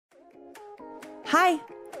Hi,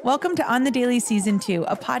 welcome to On the Daily Season 2,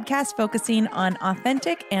 a podcast focusing on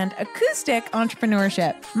authentic and acoustic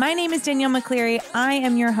entrepreneurship. My name is Danielle McCleary. I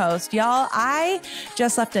am your host. Y'all, I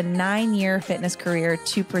just left a 9-year fitness career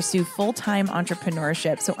to pursue full-time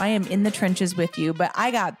entrepreneurship. So I am in the trenches with you, but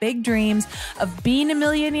I got big dreams of being a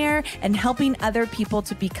millionaire and helping other people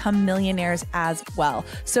to become millionaires as well.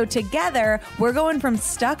 So together, we're going from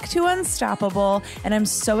stuck to unstoppable, and I'm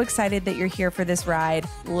so excited that you're here for this ride.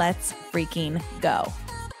 Let's freaking go.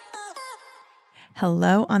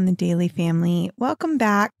 Hello, On the Daily family. Welcome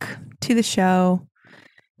back to the show.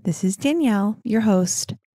 This is Danielle, your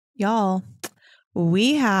host. Y'all,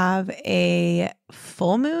 we have a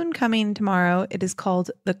full moon coming tomorrow. It is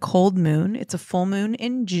called the cold moon. It's a full moon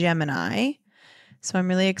in Gemini. So I'm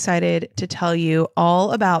really excited to tell you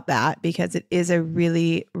all about that because it is a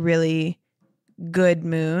really, really good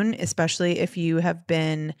moon, especially if you have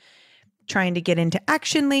been trying to get into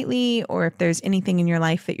action lately, or if there's anything in your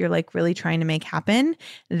life that you're like really trying to make happen,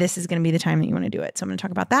 this is going to be the time that you want to do it. So I'm going to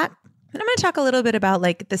talk about that. And I'm going to talk a little bit about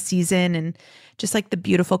like the season and just like the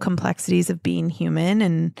beautiful complexities of being human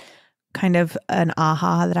and kind of an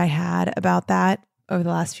aha that I had about that over the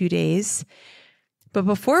last few days. But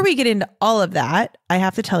before we get into all of that, I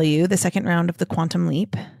have to tell you the second round of the Quantum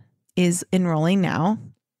Leap is enrolling now.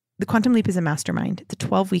 The Quantum Leap is a mastermind. It's a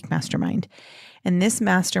 12-week mastermind. And this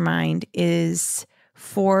mastermind is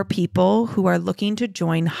for people who are looking to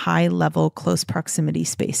join high-level close proximity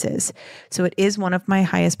spaces. So it is one of my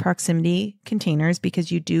highest proximity containers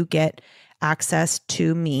because you do get access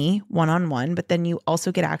to me one-on-one, but then you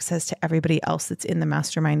also get access to everybody else that's in the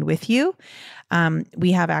mastermind with you.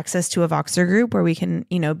 We have access to a Voxer group where we can,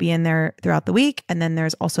 be in there throughout the week. And then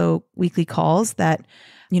there's also weekly calls that,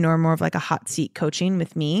 are more of like a hot seat coaching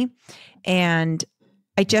with me. And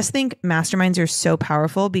I just think masterminds are so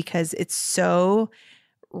powerful because it's so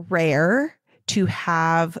rare to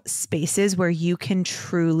have spaces where you can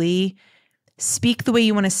truly speak the way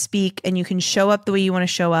you want to speak and you can show up the way you want to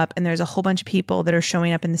show up. And there's a whole bunch of people that are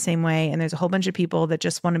showing up in the same way. And there's a whole bunch of people that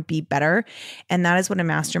just want to be better. And that is what a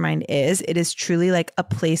mastermind is. It is truly like a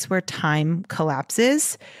place where time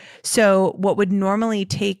collapses. So what would normally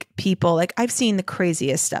take people, like I've seen the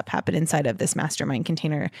craziest stuff happen inside of this mastermind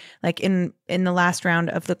container. Like in the last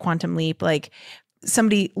round of the Quantum Leap, like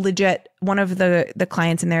somebody legit, one of the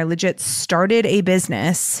clients in there legit started a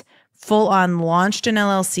business, full on launched an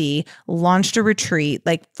LLC, launched a retreat,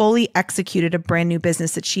 like fully executed a brand new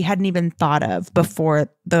business that she hadn't even thought of before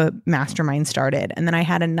the mastermind started. And then I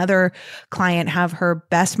had another client have her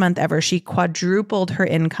best month ever. She quadrupled her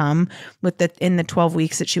income in the 12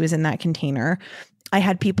 weeks that she was in that container. I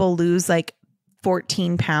had people lose like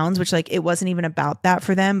 14 pounds, which like it wasn't even about that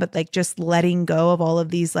for them, but like just letting go of all of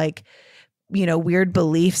these like weird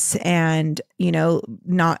beliefs and,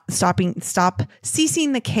 stop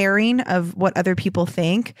ceasing the caring of what other people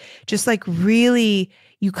think. Just like really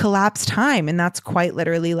you collapse time. And that's quite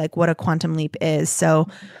literally like what a quantum leap is. So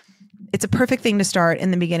it's a perfect thing to start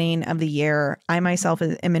in the beginning of the year. I myself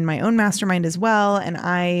am in my own mastermind as well. And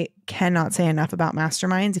I cannot say enough about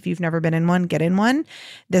masterminds. If you've never been in one, get in one.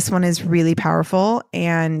 This one is really powerful.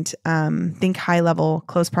 And think high level,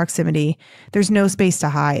 close proximity. There's no space to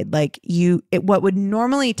hide. Like what would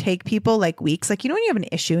normally take people like weeks, like, when you have an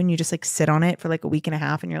issue and you just like sit on it for like a week and a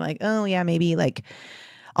half and you're like, oh yeah, maybe like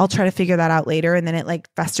I'll try to figure that out later. And then it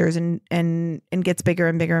like festers and gets bigger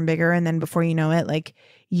and bigger and bigger. And then before you know it, like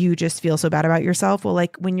you just feel so bad about yourself. Well,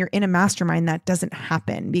 like when you're in a mastermind, that doesn't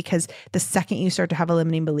happen because the second you start to have a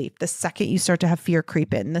limiting belief, the second you start to have fear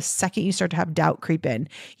creep in, the second you start to have doubt creep in,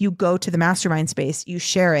 you go to the mastermind space, you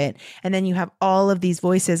share it. And then you have all of these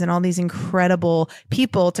voices and all these incredible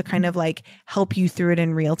people to kind of like help you through it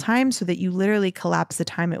in real time so that you literally collapse the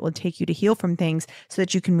time it will take you to heal from things so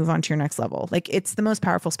that you can move on to your next level. Like it's the most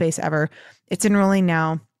powerful space ever. It's enrolling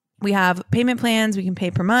now. We have payment plans. We can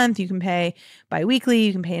pay per month. You can pay bi-weekly.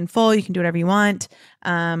 You can pay in full. You can do whatever you want.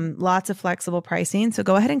 Lots of flexible pricing. So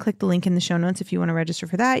go ahead and click the link in the show notes if you want to register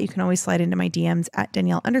for that. You can always slide into my DMs at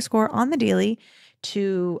Danielle_on-the-daily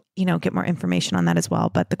to, get more information on that as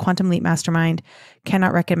well. But the Quantum Leap Mastermind,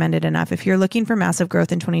 cannot recommend it enough. If you're looking for massive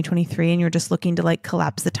growth in 2023 and you're just looking to like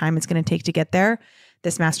collapse the time it's going to take to get there,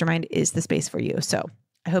 this mastermind is the space for you. So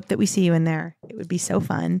I hope that we see you in there. It would be so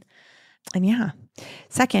fun. And yeah.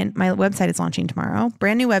 Second, my website is launching tomorrow.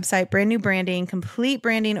 Brand new website, brand new branding, complete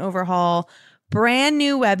branding overhaul, brand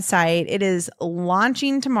new website. It is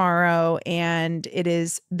launching tomorrow and it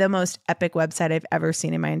is the most epic website I've ever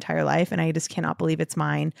seen in my entire life. And I just cannot believe it's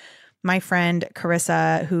mine. My friend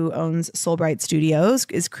Carissa, who owns Soul Bright Studios,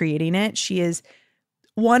 is creating it. She is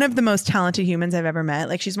one of the most talented humans I've ever met.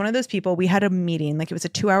 Like, she's one of those people. We had a meeting, like it was a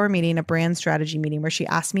 2-hour meeting, a brand strategy meeting, where she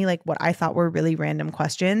asked me like what I thought were really random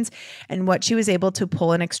questions, and what she was able to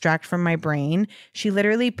pull and extract from my brain. She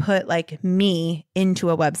literally put like me into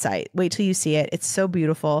a website. Wait till you see it. It's so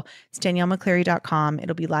beautiful. It's DanielleMcCleary.com.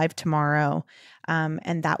 It'll be live tomorrow.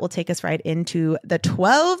 And that will take us right into the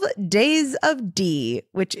 12 days of D,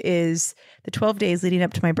 which is the 12 days leading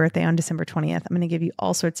up to my birthday on December 20th. I'm going to give you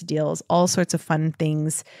all sorts of deals, all sorts of fun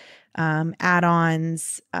things,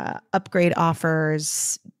 add-ons, upgrade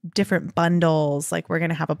offers, different bundles. Like, we're going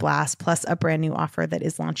to have a blast, plus a brand new offer that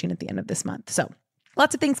is launching at the end of this month. So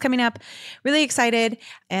lots of things coming up. Really excited.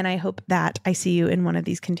 And I hope that I see you in one of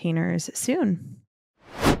these containers soon.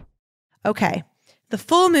 Okay. The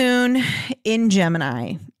full moon in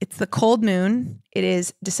Gemini. It's the cold moon. It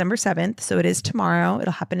is December 7th. So it is tomorrow.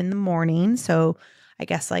 It'll happen in the morning. So I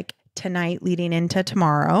guess like tonight leading into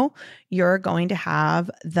tomorrow, you're going to have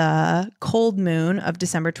the cold moon of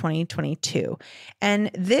December 2022. And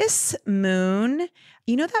this moon,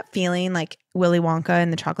 you know that feeling like Willy Wonka in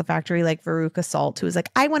the Chocolate Factory, like Veruca Salt, who was like,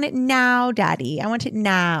 I want it now, Daddy. I want it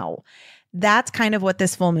now. That's kind of what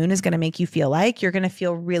this full moon is going to make you feel like. You're going to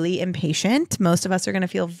feel really impatient. Most of us are going to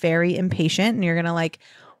feel very impatient, and you're going to like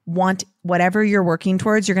want whatever you're working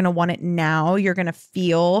towards. You're going to want it now. You're going to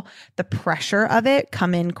feel the pressure of it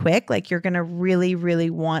come in quick. Like, you're going to really, really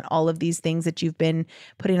want all of these things that you've been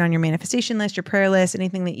putting on your manifestation list, your prayer list,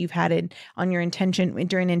 anything that you've had on your intention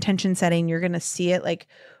during intention setting. You're going to see it like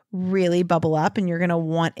really bubble up, and you're going to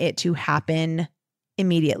want it to happen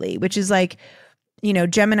immediately, which is like, you know,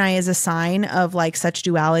 Gemini is a sign of like such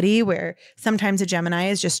duality, where sometimes a Gemini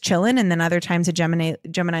is just chilling, and then other times a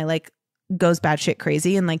Gemini like goes batshit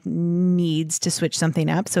crazy and like needs to switch something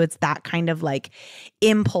up. So it's that kind of like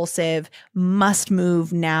impulsive, must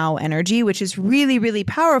move now energy, which is really, really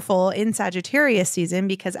powerful in Sagittarius season,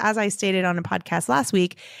 because as I stated on a podcast last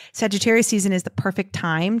week, Sagittarius season is the perfect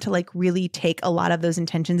time to like really take a lot of those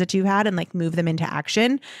intentions that you had and like move them into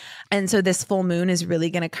action. And so this full moon is really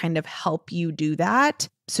going to kind of help you do that.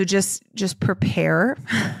 So just prepare.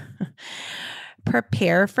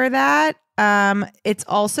 Prepare for that. It's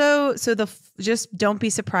also, just don't be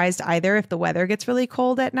surprised either if the weather gets really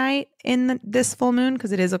cold at night in this full moon,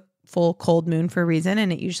 because it is a full cold moon for a reason.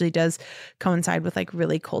 And it usually does coincide with like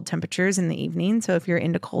really cold temperatures in the evening. So if you're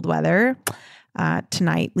into cold weather,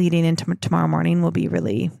 tonight leading into tomorrow morning will be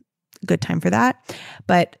really good time for that.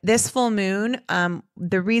 But this full moon,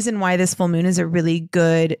 the reason why this full moon is a really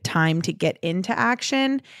good time to get into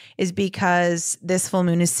action is because this full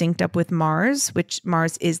moon is synced up with Mars, which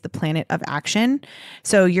Mars is the planet of action.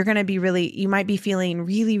 So you're going to be you might be feeling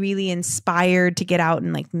really, really inspired to get out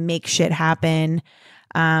and like make shit happen.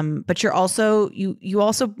 But you're also, you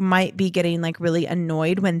also might be getting like really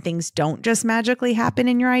annoyed when things don't just magically happen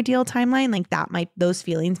in your ideal timeline. Like those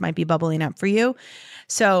feelings might be bubbling up for you.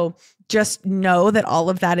 So just know that all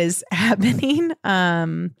of that is happening.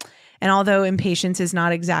 And although impatience is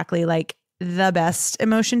not exactly like the best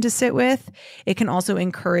emotion to sit with, it can also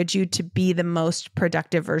encourage you to be the most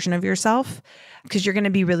productive version of yourself, because you're going to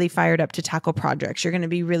be really fired up to tackle projects. You're going to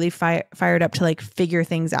be really fired up to like figure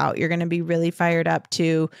things out. You're going to be really fired up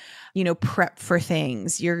to, you know, prep for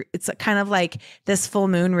things. It's kind of like this full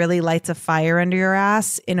moon really lights a fire under your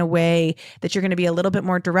ass in a way that you're going to be a little bit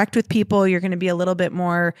more direct with people. You're going to be a little bit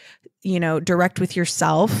more, you know, direct with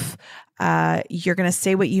yourself. You're going to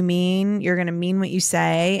say what you mean. You're going to mean what you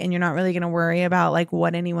say, and you're not really going to worry about like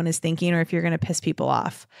what anyone is thinking or if you're going to piss people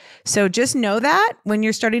off. So just know that when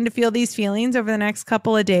you're starting to feel these feelings over the next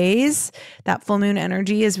couple of days, that full moon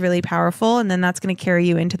energy is really powerful. And then that's going to carry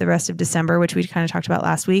you into the rest of December, which we kind of talked about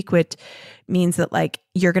last week, which means that like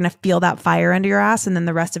you're going to feel that fire under your ass. And then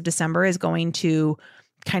the rest of December is going to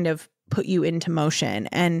kind of put you into motion.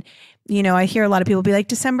 And, you know, I hear a lot of people be like,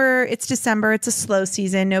 December, it's a slow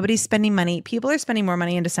season. Nobody's spending money. People are spending more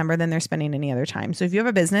money in December than they're spending any other time. So if you have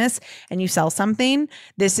a business and you sell something,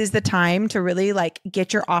 this is the time to really like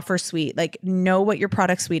get your offer suite, like know what your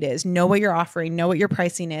product suite is, know what you're offering, know what your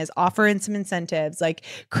pricing is, offer in some incentives, like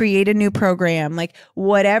create a new program, like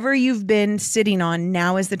whatever you've been sitting on,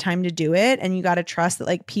 now is the time to do it. And you got to trust that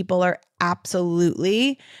like people are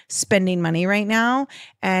absolutely spending money right now.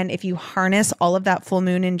 And if you harness all of that full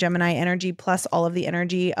moon in Gemini energy plus all of the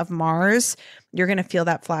energy of Mars, you're going to feel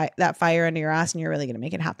that fire under your ass, and you're really going to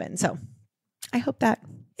make it happen. So I hope that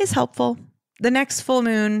is helpful. The next full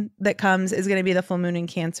moon that comes is going to be the full moon in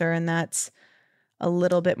Cancer, and that's a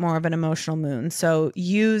little bit more of an emotional moon. So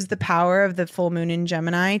use the power of the full moon in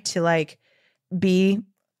Gemini to like be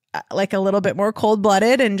like a little bit more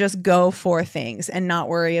cold-blooded and just go for things and not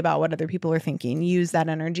worry about what other people are thinking. Use that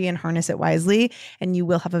energy and harness it wisely, and you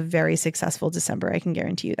will have a very successful December. I can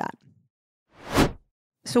guarantee you that.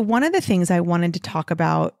 So one of the things I wanted to talk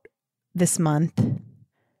about this month,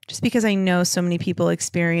 just because I know so many people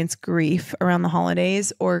experience grief around the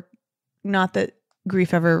holidays, or not that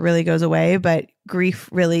grief ever really goes away, but grief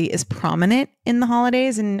really is prominent in the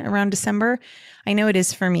holidays and around December. I know it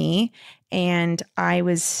is for me. And I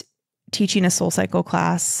was teaching a soul cycle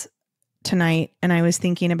class tonight, and I was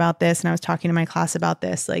thinking about this, and I was talking to my class about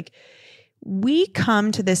this. Like, we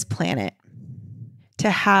come to this planet to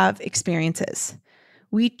have experiences.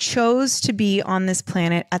 We chose to be on this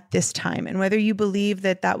planet at this time. And whether you believe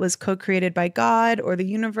that that was co-created by God or the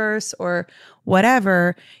universe or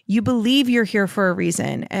whatever, you believe you're here for a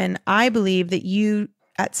reason. And I believe that you,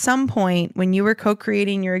 at some point when you were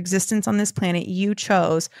co-creating your existence on this planet, you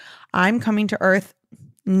chose, I'm coming to Earth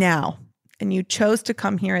now. And you chose to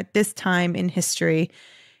come here at this time in history.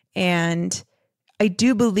 And I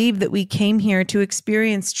do believe that we came here to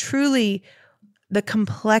experience truly the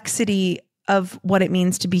complexity of what it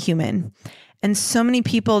means to be human. And so many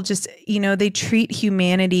people just, they treat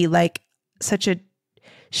humanity like such a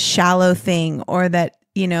shallow thing, or that,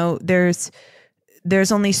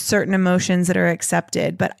 there's only certain emotions that are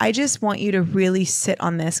accepted. But I just want you to really sit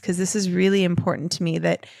on this, because this is really important to me,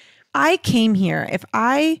 that I came here. If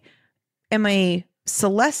I am a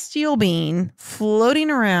celestial being floating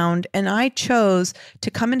around and I chose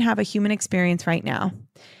to come and have a human experience right now,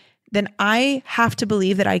 then I have to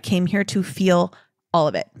believe that I came here to feel all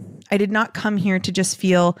of it. I did not come here to just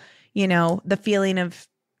feel, the feeling of,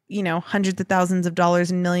 hundreds of thousands of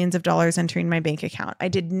dollars and millions of dollars entering my bank account. I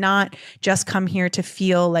did not just come here to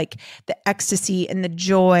feel like the ecstasy and the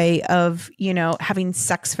joy of, having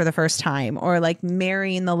sex for the first time, or like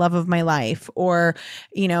marrying the love of my life, or,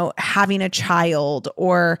 having a child,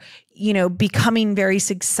 or, becoming very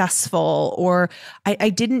successful, or I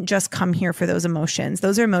didn't just come here for those emotions.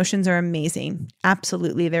 Those emotions are amazing.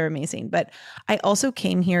 Absolutely. They're amazing. But I also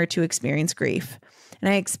came here to experience grief,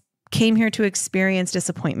 and I came here to experience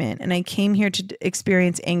disappointment, and I came here to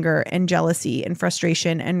experience anger and jealousy and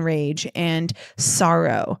frustration and rage and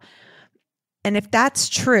sorrow. And if that's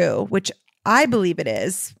true, which I believe it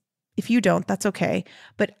is, if you don't, that's okay.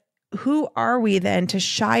 But who are we then to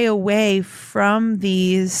shy away from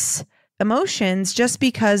these emotions just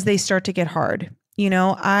because they start to get hard?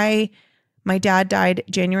 My dad died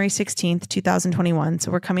January 16th, 2021.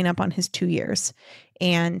 So we're coming up on his 2 years,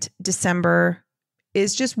 and December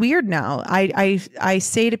is just weird now. I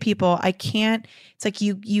say to people, I can't, it's like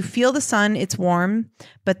you feel the sun, it's warm,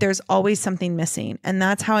 but there's always something missing. And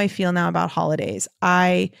that's how I feel now about holidays.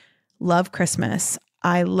 I love Christmas.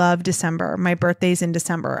 I love December. My birthday's in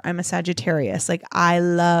December. I'm a Sagittarius. Like, I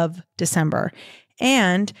love December.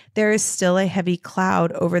 And there is still a heavy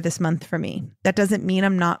cloud over this month for me. That doesn't mean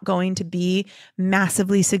I'm not going to be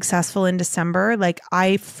massively successful in December. Like,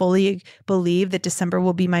 I fully believe that December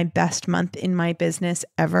will be my best month in my business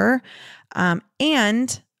ever.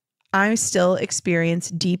 And I still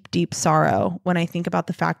experience deep, deep sorrow when I think about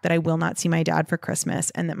the fact that I will not see my dad for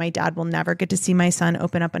Christmas, and that my dad will never get to see my son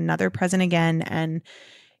open up another present again. And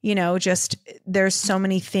just there's so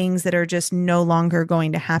many things that are just no longer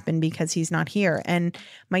going to happen because he's not here. And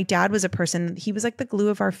my dad was a person, he was like the glue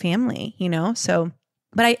of our family, so,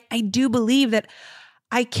 but I do believe that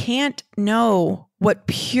I can't know what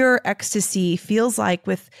pure ecstasy feels like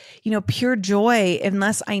with, pure joy,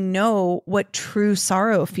 unless I know what true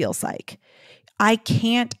sorrow feels like. I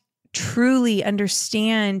can't truly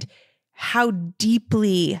understand how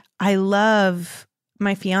deeply I love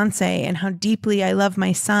my fiance and how deeply I love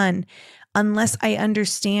my son unless I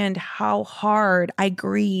understand how hard I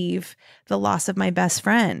grieve the loss of my best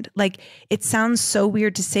friend. Like, it sounds so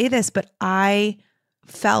weird to say this, but I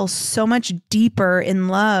fell so much deeper in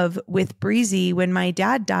love with Breezy when my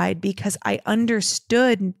dad died, because I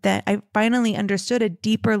understood that I finally understood a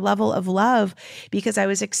deeper level of love, because I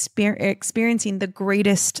was experiencing the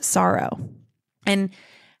greatest sorrow. And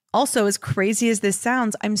also, as crazy as this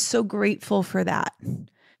sounds, I'm so grateful for that.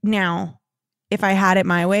 Now, if I had it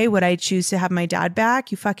my way, would I choose to have my dad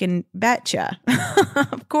back? You fucking betcha.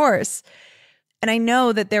 Of course. And I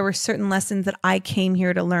know that there were certain lessons that I came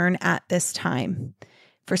here to learn at this time.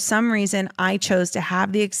 For some reason, I chose to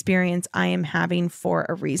have the experience I am having for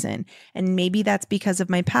a reason. And maybe that's because of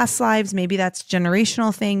my past lives. Maybe that's a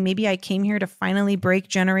generational thing. Maybe I came here to finally break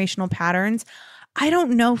generational patterns. I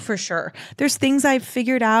don't know for sure. There's things I've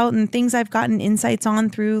figured out and things I've gotten insights on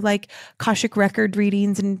through like Akashic record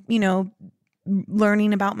readings and,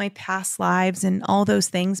 learning about my past lives and all those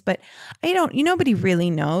things, but nobody really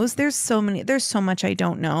knows. There's so much I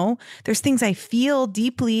don't know. There's things I feel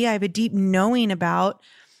deeply. I have a deep knowing about.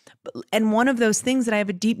 And one of those things that I have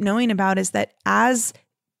a deep knowing about is that as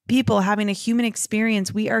people having a human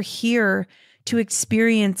experience, we are here to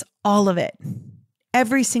experience all of it,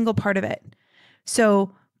 every single part of it.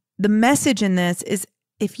 So the message in this is,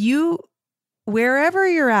 wherever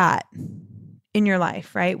you're at in your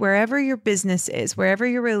life, right? Wherever your business is, wherever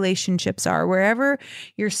your relationships are, wherever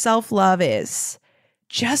your self-love is,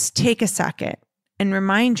 just take a second and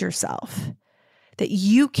remind yourself that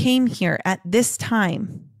you came here at this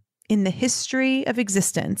time in the history of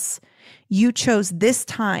existence. You chose this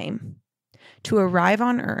time to arrive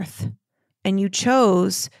on earth, and you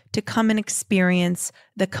chose to come and experience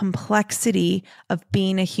the complexity of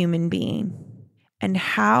being a human being. And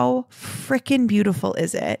how freaking beautiful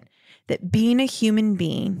is it that being a human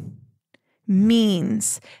being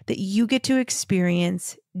means that you get to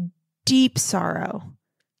experience deep sorrow,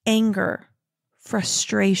 anger,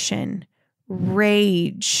 frustration,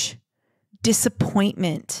 rage,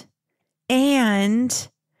 disappointment, and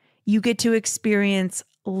you get to experience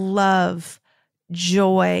love,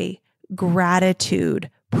 joy, gratitude,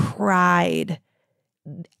 pride,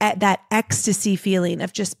 that ecstasy feeling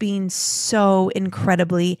of just being so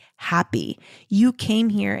incredibly happy. You came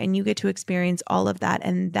here and you get to experience all of that.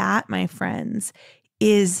 And that, my friends,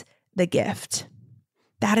 is the gift.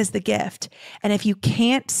 That is the gift. And if you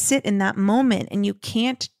can't sit in that moment and you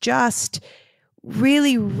can't just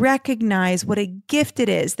really recognize what a gift it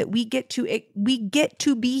is that we get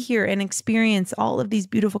to be here and experience all of these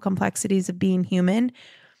beautiful complexities of being human,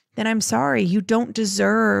 then I'm sorry, you don't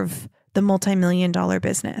deserve the multi-million-dollar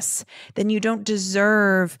business. Then you don't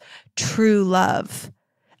deserve true love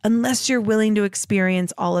unless you're willing to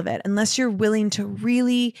experience all of it, unless you're willing to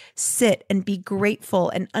really sit and be grateful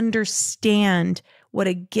and understand what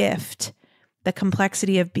a gift the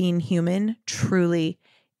complexity of being human truly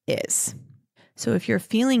is. So if you're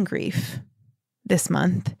feeling grief this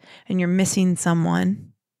month and you're missing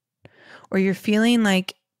someone, or you're feeling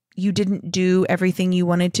like you didn't do everything you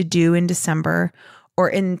wanted to do in December or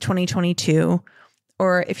in 2022,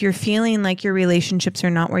 or if you're feeling like your relationships are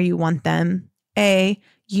not where you want them,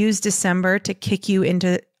 use December to kick you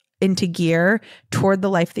into gear toward the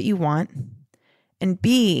life that you want. And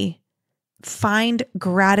B, find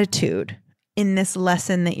gratitude in this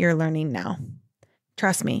lesson that you're learning now.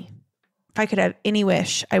 Trust me, if I could have any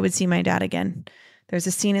wish, I would see my dad again. There's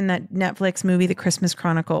a scene in that Netflix movie, The Christmas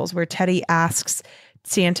Chronicles, where Teddy asks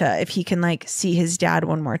Santa if he can see his dad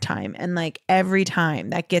one more time. And every time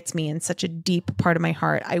that gets me in such a deep part of my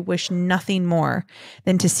heart. I wish nothing more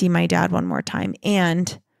than to see my dad one more time.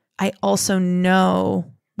 And I also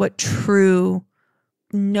know what true,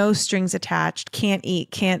 no strings attached, can't eat,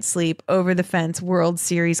 can't sleep, over the fence, World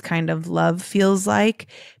Series kind of love feels like,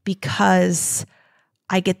 because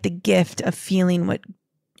I get the gift of feeling what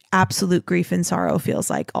absolute grief and sorrow feels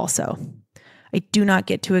like also. I do not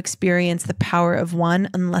get to experience the power of one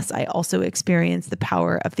unless I also experience the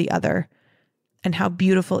power of the other. And how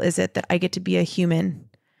beautiful is it that I get to be a human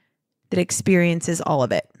that experiences all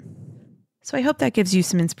of it. So I hope that gives you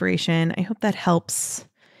some inspiration. I hope that helps.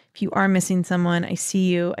 If you are missing someone, I see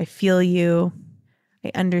you. I feel you.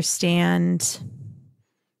 I understand.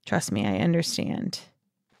 Trust me, I understand.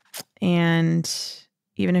 And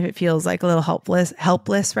even if it feels like a little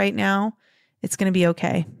helpless right now, it's going to be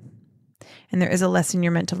okay. And there is a lesson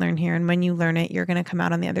you're meant to learn here. And when you learn it, you're going to come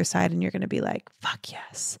out on the other side and you're going to be like, fuck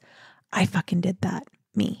yes, I fucking did that.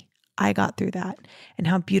 Me. I got through that. And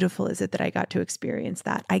how beautiful is it that I got to experience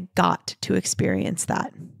that? I got to experience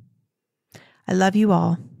that. I love you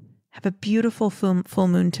all. Have a beautiful full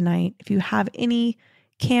moon tonight. If you have any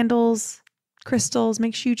candles, crystals,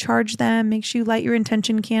 make sure you charge them. Make sure you light your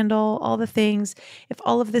intention candle, all the things. If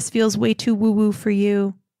all of this feels way too woo-woo for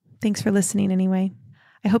you, thanks for listening anyway.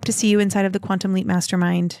 I hope to see you inside of the Quantum Leap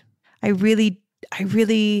Mastermind. I really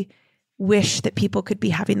wish that people could be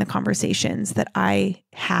having the conversations that I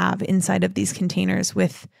have inside of these containers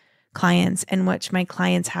with clients and which my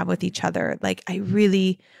clients have with each other. I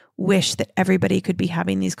really wish that everybody could be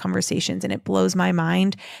having these conversations. And it blows my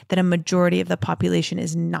mind that a majority of the population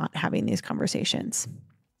is not having these conversations.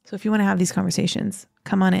 So if you want to have these conversations,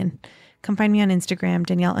 come on in. Come find me on Instagram,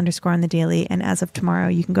 Danielle_on_the_daily. And as of tomorrow,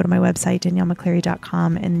 you can go to my website,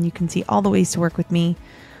 DanielleMcCleary.com, and you can see all the ways to work with me,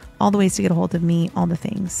 all the ways to get a hold of me, all the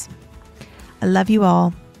things. I love you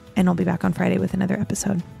all, and I'll be back on Friday with another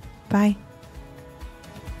episode. Bye.